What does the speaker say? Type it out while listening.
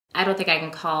I don't think I can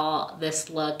call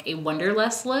this look a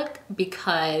Wonderlust look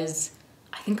because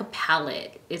I think a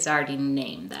palette is already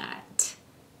named that.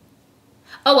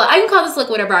 Oh well, I can call this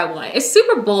look whatever I want. It's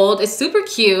super bold, it's super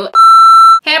cute.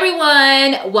 Hey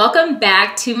everyone, welcome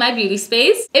back to my beauty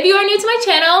space. If you are new to my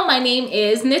channel, my name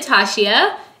is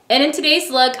Natashia. And in today's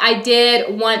look, I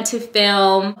did want to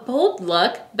film a bold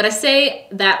look, but I say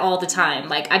that all the time.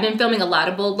 Like, I've been filming a lot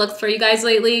of bold looks for you guys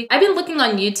lately. I've been looking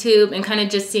on YouTube and kind of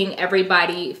just seeing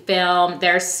everybody film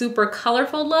their super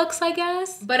colorful looks, I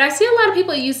guess. But I see a lot of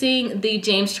people using the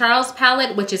James Charles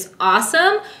palette, which is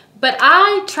awesome. But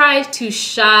I try to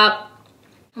shop,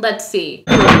 let's see.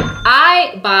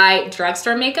 I buy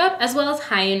drugstore makeup as well as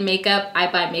high-end makeup.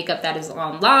 I buy makeup that is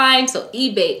online, so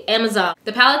eBay, Amazon.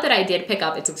 The palette that I did pick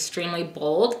up, it's extremely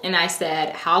bold, and I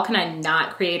said, how can I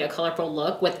not create a colorful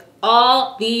look with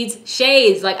all these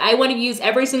shades? Like, I want to use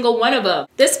every single one of them.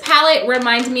 This palette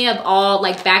reminds me of all,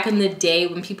 like, back in the day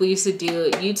when people used to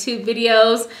do YouTube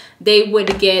videos, they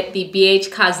would get the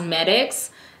BH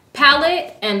Cosmetics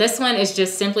palette, and this one is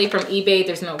just simply from eBay.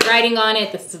 There's no writing on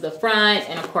it. This is the front,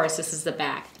 and of course this is the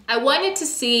back. I wanted to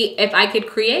see if I could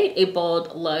create a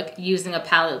bold look using a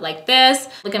palette like this.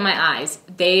 Look at my eyes,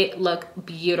 they look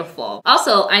beautiful.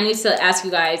 Also, I need to ask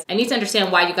you guys, I need to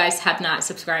understand why you guys have not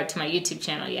subscribed to my YouTube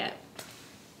channel yet.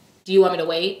 Do you want me to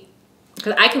wait?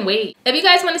 Because I can wait. If you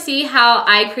guys want to see how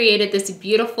I created this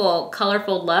beautiful,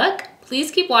 colorful look,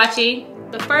 please keep watching.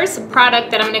 The first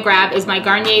product that I'm gonna grab is my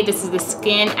Garnier. This is the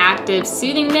SkinActive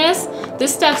Soothing Mist.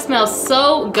 This stuff smells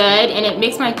so good and it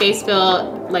makes my face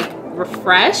feel like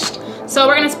refreshed. So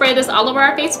we're gonna spray this all over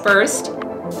our face first.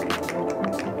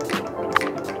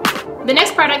 The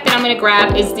next product that I'm gonna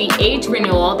grab is the Age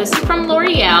Renewal. This is from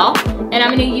L'Oreal, and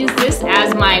I'm gonna use this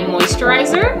as my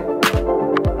moisturizer.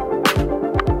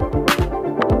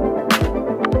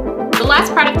 The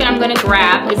last product that I'm gonna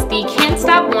grab is the Can't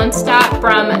Stop, Won't Stop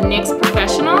from NYX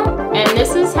Professional. And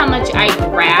this is how much I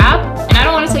grab. And I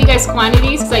don't wanna tell you guys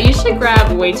quantities because I usually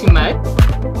grab way too much.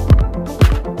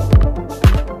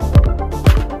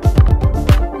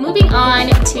 Moving on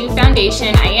to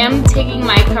foundation, I am taking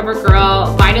my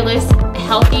Covergirl Vitalist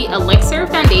Healthy Elixir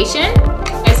foundation.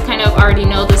 You guys kind of already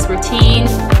know this routine.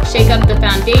 Shake up the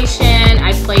foundation.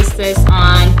 I place this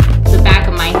on the back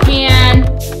of my hand.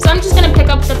 So I'm just gonna pick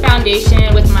up the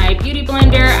foundation with my beauty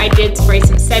blender. I did spray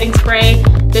some setting spray.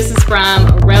 This is from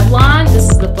Revlon. This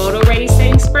is the Photo Ready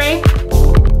setting spray.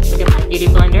 Look at my beauty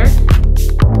blender.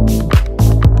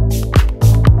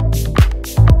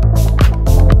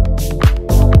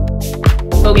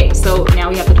 Okay, so now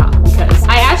we have to talk because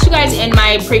I asked you guys in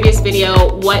my previous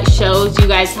video what shows you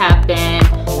guys have been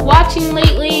watching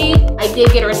lately. I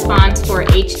did get a response for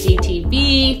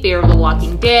HGTV, Fear of the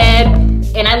Walking Dead,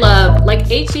 and I love, like,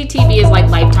 HGTV is like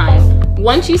Lifetime.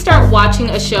 Once you start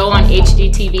watching a show on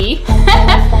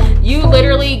HGTV, you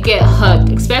literally get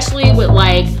hooked, especially with,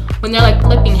 like, when they're like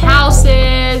flipping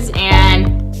houses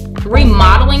and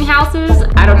remodeling houses.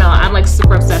 I don't know, I'm like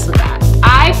super obsessed with that.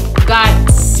 I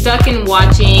got stuck in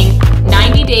watching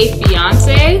 90 Day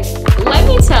Fiance. Let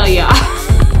me tell y'all.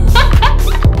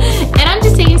 And I'm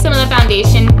just taking some of the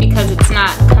foundation because it's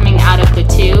not coming out of the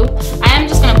tube. I am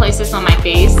just gonna place this on my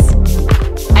face.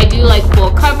 I do like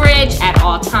full coverage at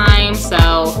all times,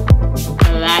 so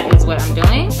that is what I'm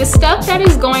doing. The stuff that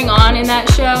is going on in that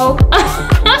show,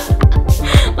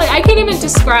 like, I can't even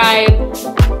describe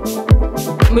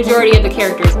majority of the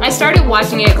characters. I started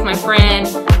watching it because my friend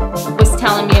was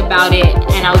telling me about it,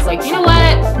 and I was like, you know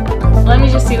what? Let me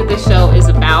just see what this show is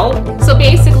about. So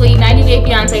basically, 90 Day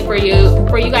Fiance, for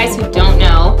you guys who don't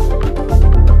know,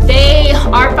 they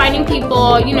are finding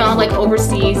people, you know, like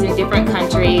overseas in different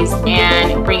countries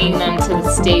and bringing them to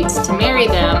the States to marry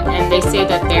them, and they say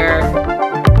that they're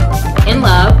in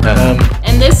love.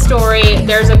 In this story,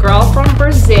 there's a girl from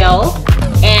Brazil,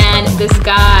 and this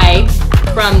guy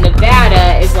from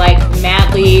Nevada is like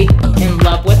madly in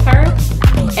love with her.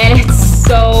 And it's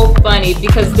so funny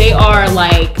because they are,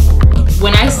 like,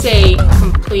 when I say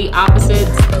complete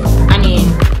opposites, I mean,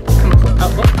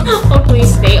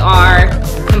 please, they are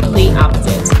complete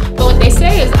opposites. But what they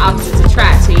say is opposites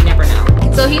attract, so you never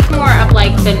know. So he's more of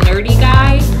like the nerdy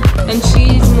guy, and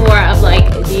she's more of like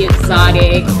the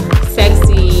exotic,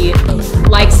 sexy,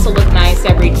 likes to look nice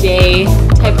every day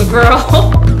type of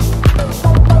girl.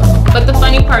 But the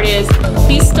funny part is,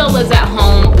 he still lives at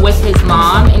home with his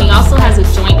mom, and he also has a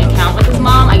joint account with his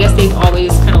mom. I guess they've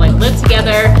always kind of like lived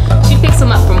together. She picks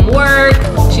him up from work.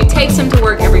 She takes him to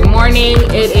work every morning.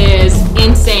 It is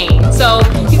insane. So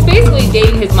he's basically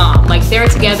dating his mom. Like, they're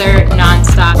together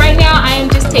nonstop. Right now, I am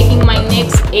just taking my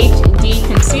NYX HD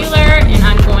Concealer, and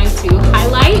I'm going to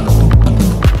highlight.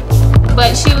 But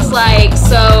But she was like,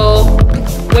 so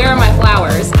where are my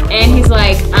flowers? And he's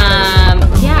like,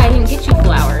 yeah, I didn't get you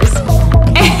flowers.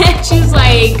 And she's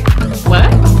like, what?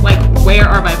 Like, where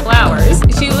are my flowers?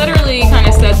 She literally kind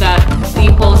of said that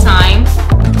the whole time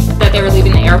that they were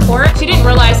leaving the airport. She didn't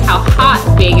realize how hot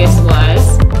Vegas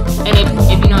was. And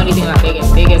if you know anything about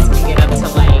Vegas, Vegas can get up to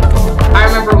like, I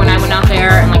remember when I went out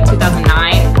there in like 2009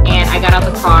 and I got out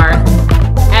the car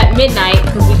at midnight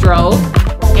because we drove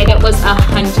and it was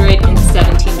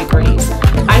 117 degrees.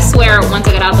 I swear once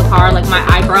I got out the car, like my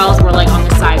eyebrows were like on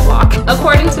the sidewalk.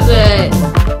 According to the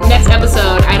next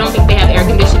episode, I don't think they have air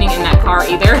conditioning in that car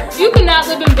either. You cannot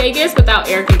live in Vegas without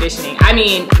air conditioning. I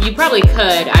mean, you probably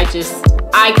could,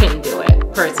 I couldn't do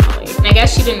it personally. And I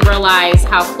guess she didn't realize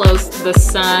how close the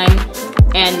son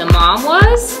and the mom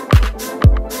was.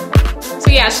 So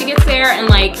yeah, she gets there and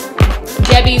like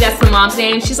Debbie, that's the mom's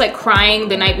name, she's like crying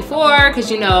the night before because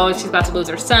you know she's about to lose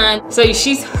her son. So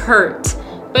she's hurt.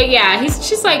 But yeah,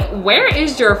 she's like, where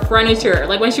is your furniture?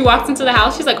 Like when she walks into the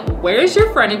house, she's like, where's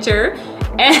your furniture?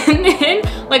 And then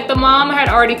like the mom had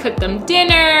already cooked them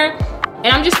dinner. And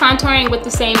I'm just contouring with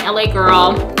the same LA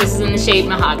Girl. This is in the shade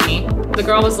Mahogany. The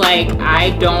girl was like,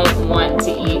 I don't want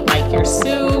to eat like your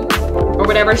soup or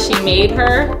whatever she made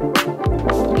her.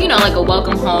 You know, like a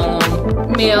welcome home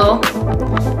meal.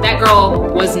 That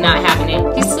girl was not having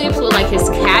it. He sleeps with like his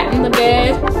cat in the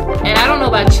bed. And I don't know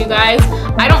about you guys.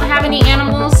 I don't have any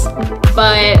animals,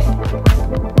 but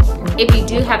if you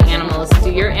do have animals,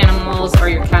 do your animals or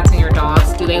your cats and your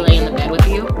dogs, do they lay in the bed with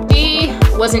you? She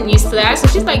wasn't used to that, so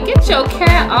she's like, get your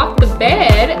cat off the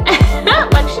bed.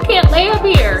 Like she can't lay up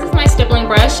here. This is my stippling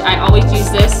brush. I always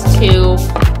use this to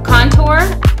contour.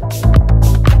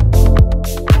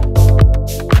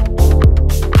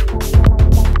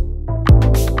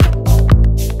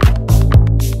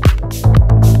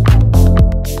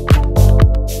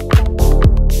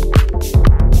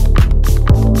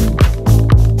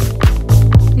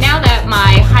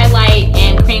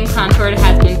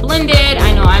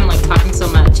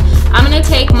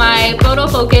 My photo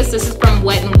focus, this is from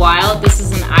Wet n Wild. This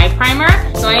is an eye primer.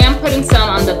 So I am putting some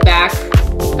on the back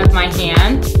of my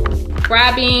hand.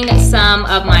 Grabbing some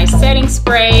of my setting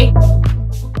spray.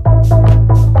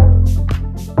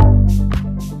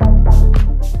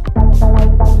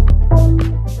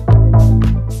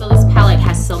 So this palette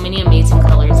has so many amazing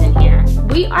colors in here.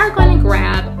 We are going to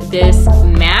grab this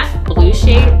matte blue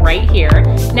shade right here.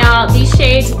 Now these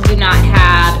shades do not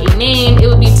have a name. It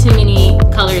would be too many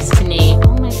colors to name.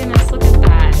 Oh my goodness, look at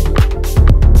that.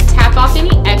 Tap off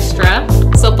any extra.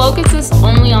 So focus this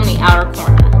only on the outer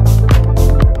corner.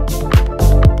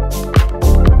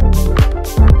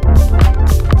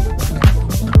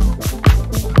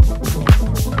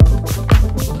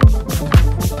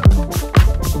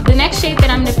 The next shade that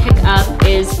I'm gonna pick up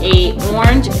is a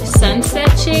orange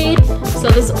sunset shade. So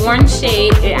this orange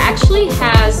shade, it actually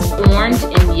has orange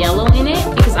and yellow in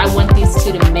it because I want these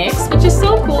two to mix, which is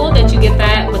so cool that you get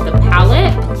that with the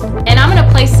palette. And I'm gonna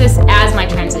place this as my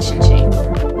transition shade.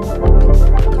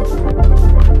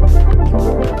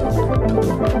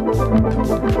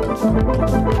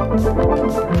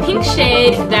 Pink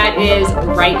shade that is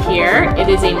right here, it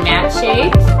is a matte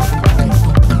shade.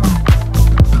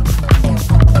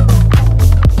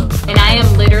 And I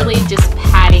am literally just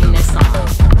patting this on.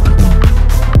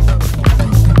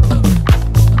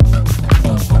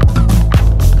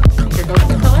 Here goes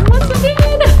the color once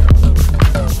again.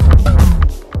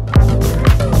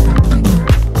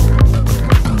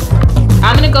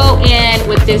 I'm gonna go in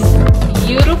with this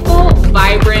beautiful,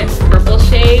 vibrant purple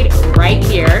shade right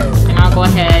here. And I'll go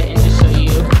ahead and just show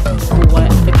you what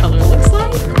the color looks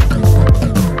like.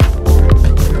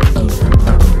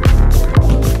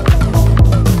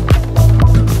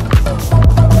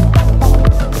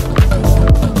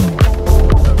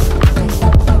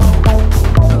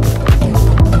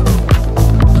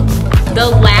 The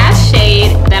last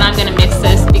shade that I'm gonna mix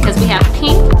this, because we have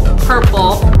pink,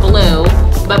 purple, blue,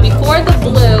 but before the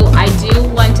blue, I do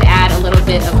want to add a little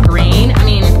bit of green. I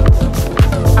mean,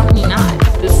 how can you not?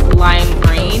 This lime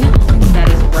green that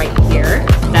is right here.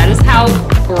 That is how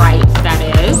bright that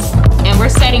is. And we're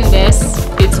setting this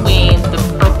between the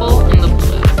purple and the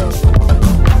blue.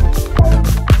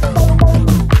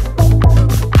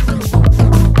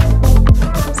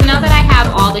 So now that I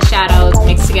have all the shadows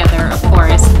mixed together, of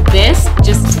course, this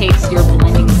just takes your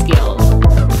blending skills.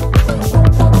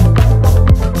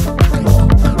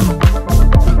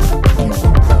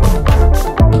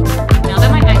 Now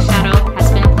that my eyeshadow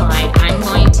has been applied, I'm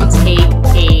going to take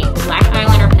a black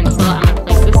eyeliner pencil. I'm going to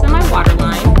place this in my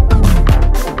waterline.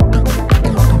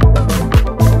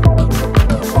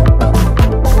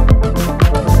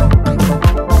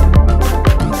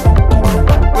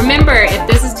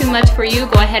 much for you,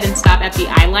 go ahead and stop at the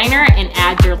eyeliner and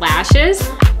add your lashes.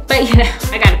 But you know,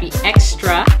 I gotta be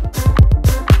extra.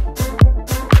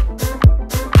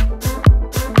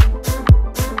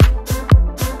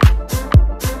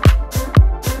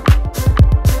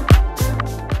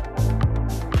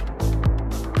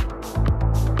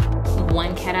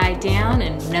 One cat eye down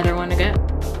and another one to go.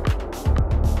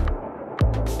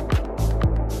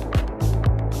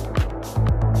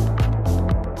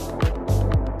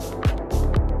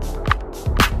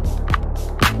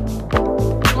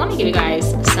 Let me give you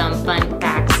guys some fun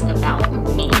facts about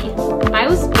me. I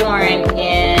was born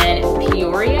in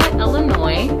Peoria,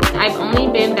 Illinois. I've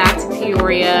only been back to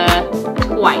Peoria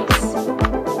twice.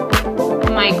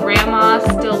 My grandma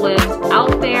still lives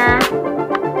out there,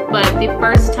 but the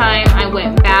first time I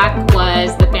went back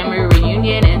was the family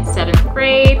reunion in 7th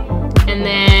grade. And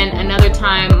then another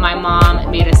time my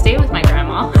mom made us stay with my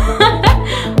grandma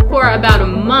for about a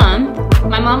month.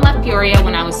 My mom left Peoria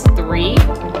when I was 3,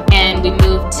 and we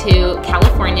moved to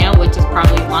California, which is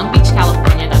probably Long Beach,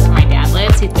 California. That's where my dad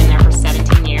lives. He's been there for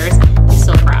 17 years. He's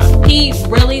so proud. He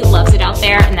really loves it out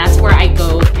there, and that's where I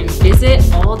go and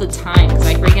visit all the time because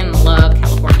I freaking love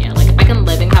California. Like, if I can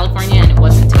live in California and it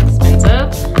wasn't too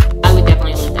expensive, I would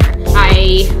definitely live there.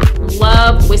 I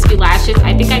love wispy lashes.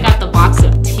 I think I got the box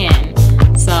of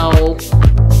 10, so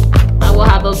I will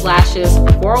have those lashes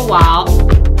for a while.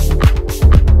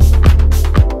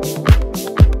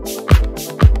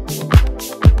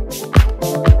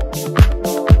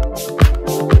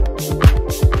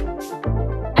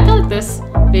 This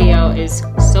video is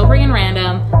so freaking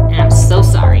random, and I'm so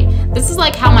sorry. This is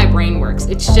like how my brain works.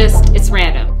 It's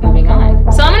random. Moving on.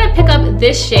 So I'm gonna pick up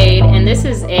this shade, and this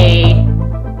is a,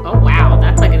 oh wow,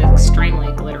 that's like an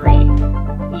extremely glittery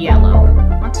yellow.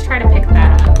 Let's try to pick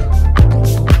that up.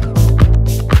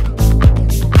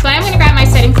 So I am gonna grab my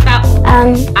setting spout.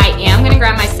 I am gonna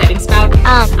grab my setting spout.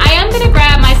 I am gonna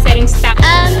grab my setting spout.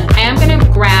 I am gonna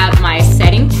grab my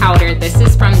setting powder. This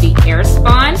is from the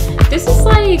Airspun. This is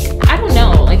like, I don't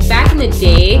know, like back in the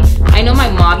day, I know my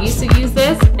mom used to use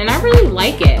this, and I really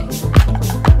like it.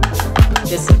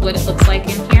 This is what it looks like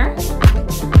in here.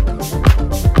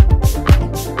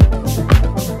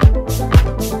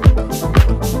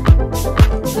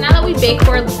 So now that we bake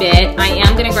for a bit, I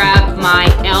am gonna grab my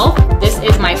e.l.f. This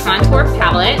is my contour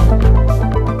palette.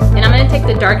 And I'm gonna take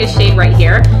the darkest shade right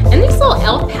here. And these little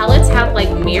e.l.f. palettes have like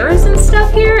mirrors and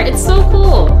stuff here. It's so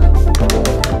cool.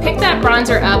 Pick that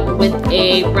bronzer up with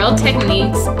a Real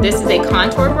Techniques. This is a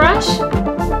contour brush.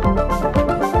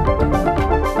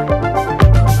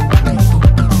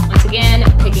 Once again,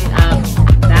 picking up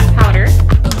that powder.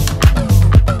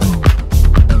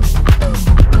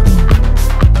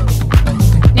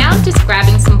 Now I'm just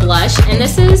grabbing some blush, and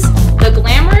this is the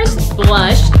Glamorous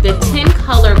Blush, the 10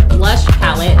 color blush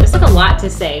palette. There's like a lot to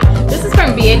say. This is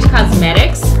from BH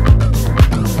Cosmetics.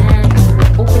 And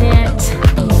open it.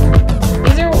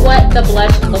 These are what the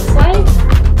blush looks like.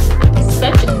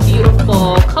 Such a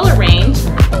beautiful color range.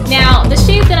 Now, the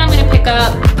shade that I'm gonna pick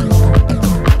up,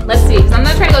 let's see, because I'm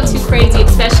not trying to go too crazy,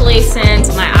 especially since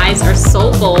my eyes are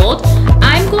so bold.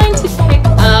 I'm going to pick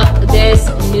up this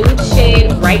nude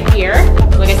shade right here.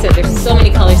 Like I said, there's so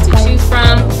many colors to choose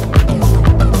from.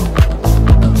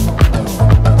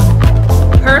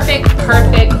 Perfect,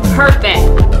 perfect, perfect.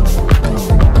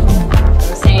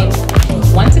 I'm saying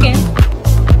once again,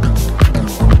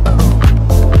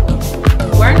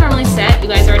 where I normally set, you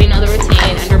guys already know the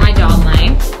routine, under my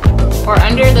jawline or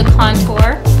under the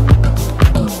contour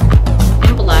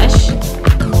and blush.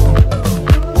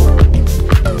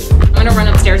 I'm gonna run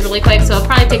upstairs really quick, so it'll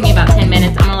probably take me about 10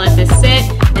 minutes. I'm gonna let this sit,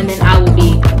 and then I will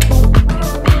be back.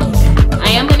 I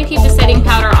am gonna keep the setting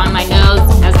powder on my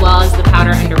nose as well as the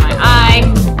powder under my eye,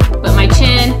 but my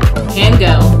chin can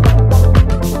go.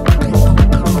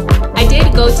 I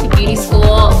did go to beauty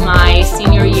school my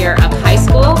senior year of high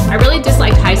school. I really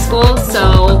disliked high school,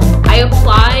 so I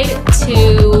applied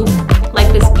to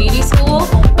like this beauty school,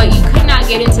 but you could not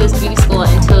get into this beauty school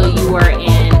until you were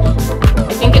in,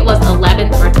 I think it was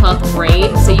 11th or 12th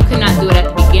grade, so you could not do it at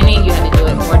the beginning. You had to do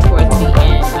it more towards the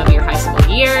end of your high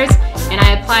school years, and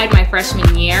I applied my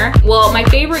freshman year. Well, my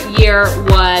favorite year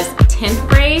was 10th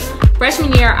grade.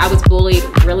 Freshman year, I was bullied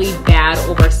really bad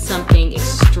over something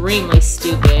extremely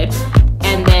stupid,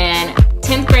 and then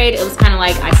 10th grade, it was kind of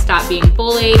like I stopped being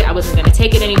bullied. I wasn't gonna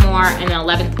take it anymore. And then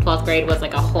 11th and 12th grade was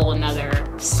like a whole nother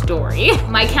story.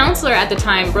 My counselor at the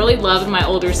time really loved my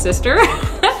older sister.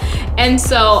 And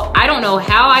so I don't know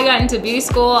how I got into beauty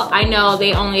school. I know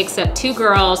they only accept 2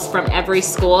 girls from every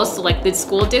school, so like the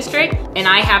school district, and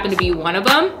I happen to be one of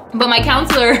them. But my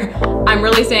counselor, I'm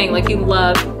really saying, like, he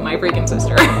loved my freaking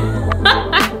sister.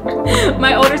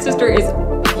 My older sister is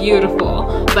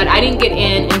beautiful, but I didn't get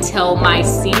in until my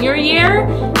senior year.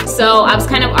 So I was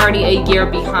kind of already a year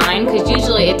behind, because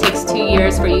usually it takes 2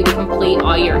 years for you to complete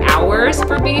all your hours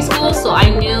for beauty school. So I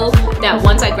knew that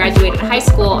once I graduated high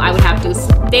school, I would have to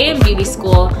stay in beauty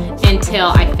school until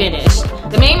I finished.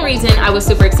 The main reason I was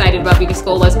super excited about beauty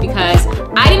school was because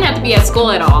I didn't have to be at school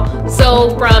at all.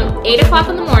 So from 8 o'clock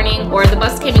in the morning, or the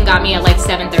bus came and got me at like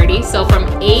 7:30. So from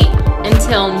 8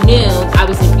 until noon, I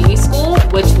was in beauty school,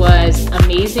 which was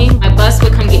amazing. My bus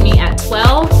would come get me at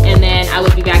 12, and then I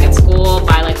would be back at school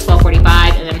by like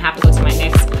 12:45, and then have to go to my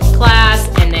next class.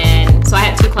 And then, so I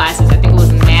had 2 classes. I think it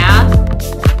was math,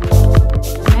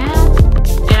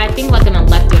 and I think like an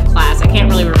elective class. I can't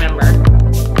really remember.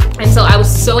 And so I was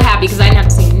so happy because I didn't have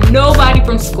to see nobody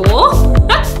from school.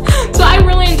 So I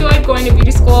really enjoyed going to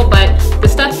beauty school, but the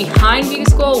stuff behind beauty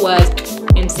school was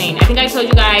insane. I think I told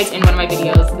you guys in one of my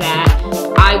videos that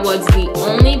I was the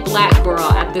only black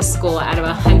girl at this school out of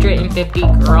 150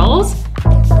 girls.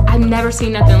 I've never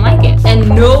seen nothing like it. And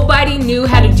nobody knew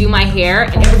how to do my hair,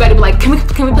 and everybody was like, can we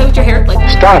play with your hair? Like,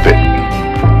 stop it.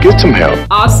 Get some help.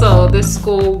 Also, this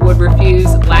school would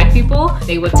refuse black people.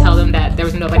 They would tell them that there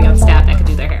was nobody on staff that could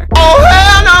do their hair. Oh,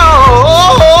 hell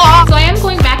no! So I am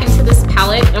going back into this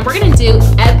palette, and we're gonna do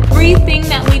everything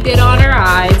that we did on our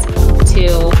eyes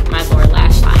to my lower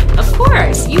lash line. Of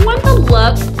course, you want the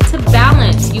look to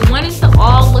balance. You want it to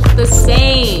all look the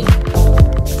same.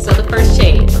 So the first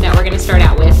shade that we're gonna start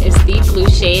out with is the blue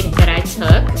shade that I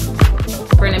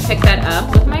took. We're gonna pick that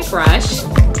up with my brush,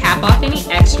 tap off any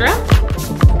extra.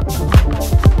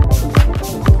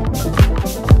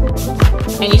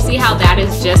 And you see how that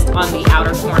is just on the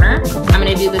outer corner? I'm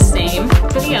gonna do the same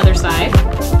to the other side.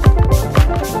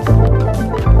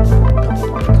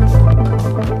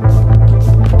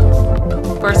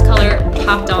 First color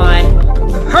popped on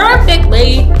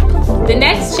perfectly. The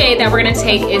next shade that we're gonna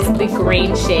take is the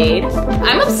green shade.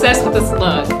 I'm obsessed with this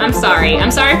look. I'm sorry.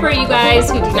 I'm sorry for you guys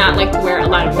who do not like to wear a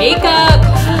lot of makeup.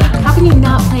 How can you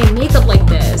not play makeup like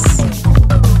this?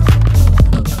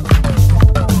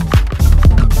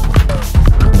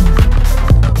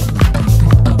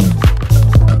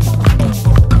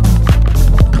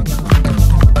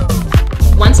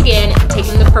 Once again,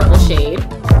 taking the purple shade.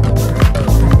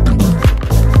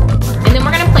 And then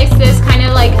we're gonna place this kind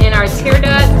of like in our tear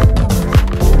duct.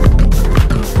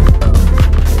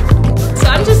 So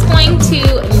I'm just going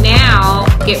to now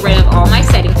get rid of all my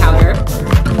setting powder.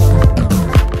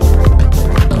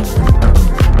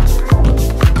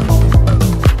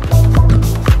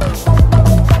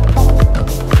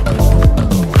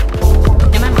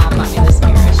 And my mom bought me this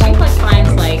mirror. She like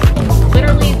finds like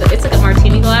literally, it's like a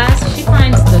martini glass. She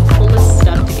finds the coolest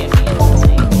stuff to get me. It's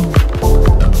insane.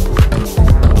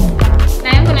 And I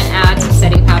am gonna add some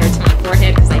setting powder to my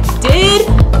forehead because I did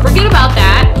forget about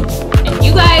that. And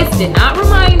you guys did not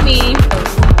remind me.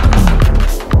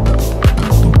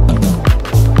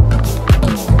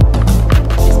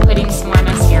 Just putting some more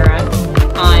mascara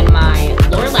on my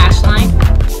lower lash line.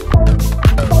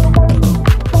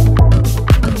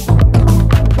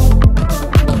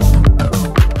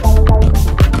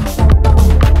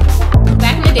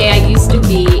 Back in the day, I used to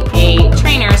be a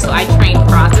trainer, so I trained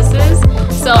processes.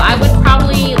 So I would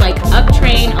probably like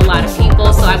up-train a lot of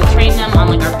people. So I would train them on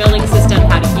like our billing system,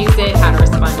 how to use it, how to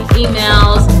respond to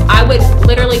emails. I would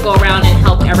literally go around and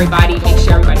help everybody, make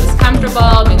sure everybody was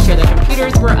comfortable, make sure their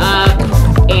computers were up,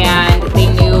 and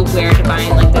they knew where to find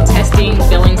like the testing,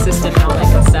 billing system, and all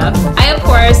that good stuff. I, of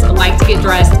course, like to get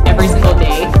dressed every single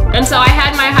day. And so I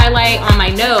had my highlight on my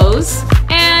nose,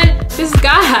 and this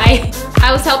guy,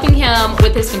 I was helping him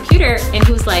with his computer, and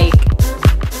he was like,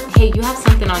 hey, you have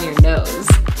something on your nose.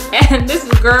 And this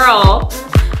girl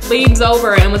leans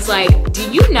over and was like, do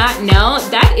you not know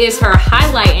that is her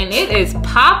highlight and it is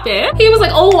popping? He was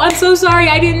like, oh, I'm so sorry,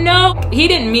 I didn't know. He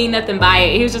didn't mean nothing by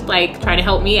it. He was just like trying to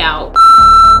help me out.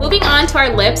 Moving on to our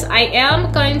lips, I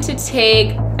am going to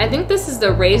take, I think this is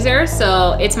the razor,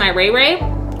 so it's my Ray Ray.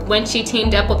 When she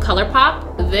teamed up with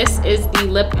ColourPop, this is the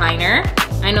lip liner.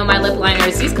 I know my lip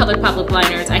liners, these ColourPop lip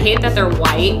liners, I hate that they're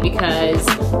white because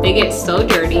they get so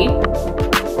dirty.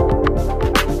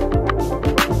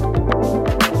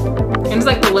 It seems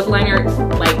like the lip liner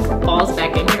like falls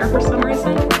back in here for some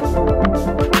reason.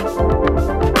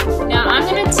 Now I'm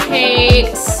gonna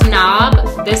take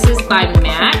Snob. This is by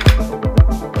MAC.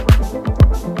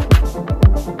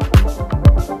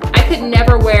 I could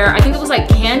never wear, I think it was like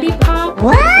Candy Pop.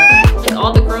 What? Like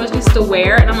all the girls used to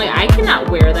wear, and I'm like, I cannot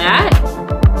wear that.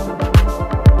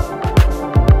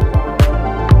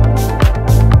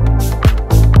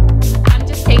 I'm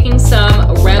just taking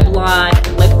some Revlon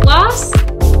lip gloss.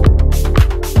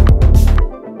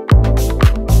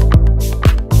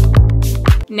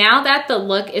 now that the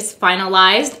look is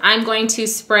finalized, I'm going to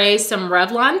spray some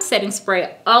Revlon setting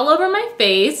spray all over my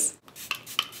face.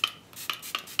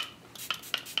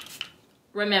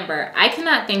 Remember, I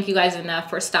cannot thank you guys enough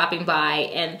for stopping by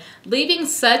and leaving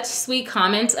such sweet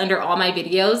comments under all my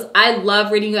videos. I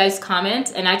love reading you guys'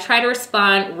 comments, and I try to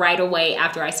respond right away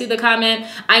after I see the comment.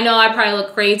 I know I probably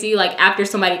look crazy, like after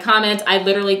somebody comments, I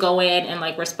literally go in and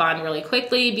like respond really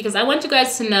quickly because I want you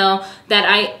guys to know that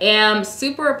I am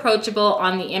super approachable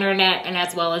on the internet and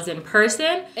as well as in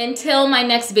person. Until my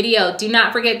next video, do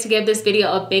not forget to give this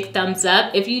video a big thumbs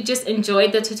up. If you just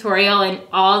enjoyed the tutorial and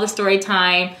all the story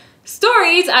time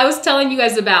stories I was telling you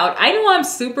guys about. I know I'm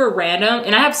super random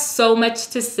and I have so much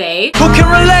to say. Who can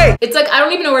relate? It's like I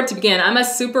don't even know where to begin. I'm a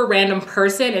super random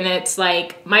person, and it's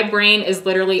like my brain is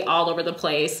literally all over the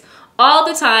place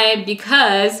all the time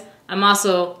because I'm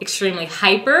also extremely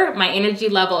hyper. My energy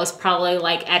level is probably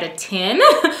like at a 10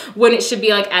 when it should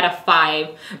be like at a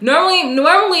 5.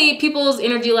 Normally people's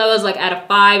energy level is like at a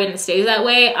 5 and it stays that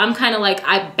way. I'm kind of like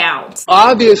I bounce.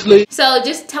 Obviously. So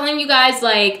just telling you guys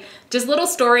like just little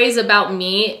stories about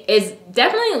me is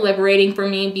definitely liberating for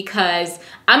me because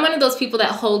I'm one of those people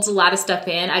that holds a lot of stuff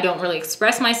in. I don't really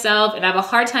express myself, and I have a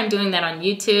hard time doing that on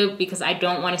YouTube because I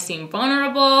don't want to seem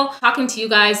vulnerable. Talking to you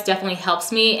guys definitely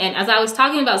helps me, and as I was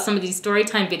talking about some of these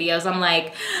storytime videos, I'm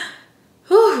like,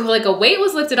 whew, like a weight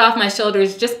was lifted off my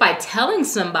shoulders just by telling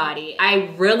somebody. I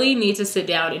really need to sit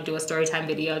down and do a storytime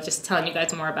video just telling you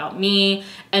guys more about me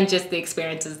and just the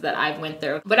experiences that I've went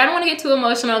through. But I don't want to get too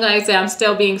emotional, guys. I'm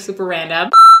still being super random.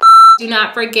 Do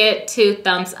not forget to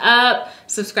thumbs up,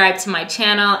 subscribe to my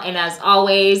channel, and as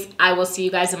always, I will see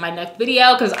you guys in my next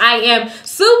video because I am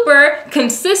super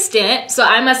consistent, so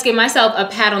I must give myself a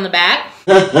pat on the back.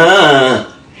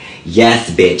 Yes,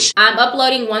 bitch. I'm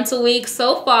uploading once a week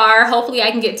so far. Hopefully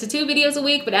I can get to 2 videos a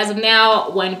week, but as of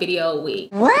now, 1 video a week.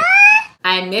 What?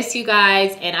 I miss you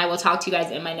guys, and I will talk to you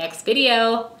guys in my next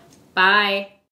video. Bye.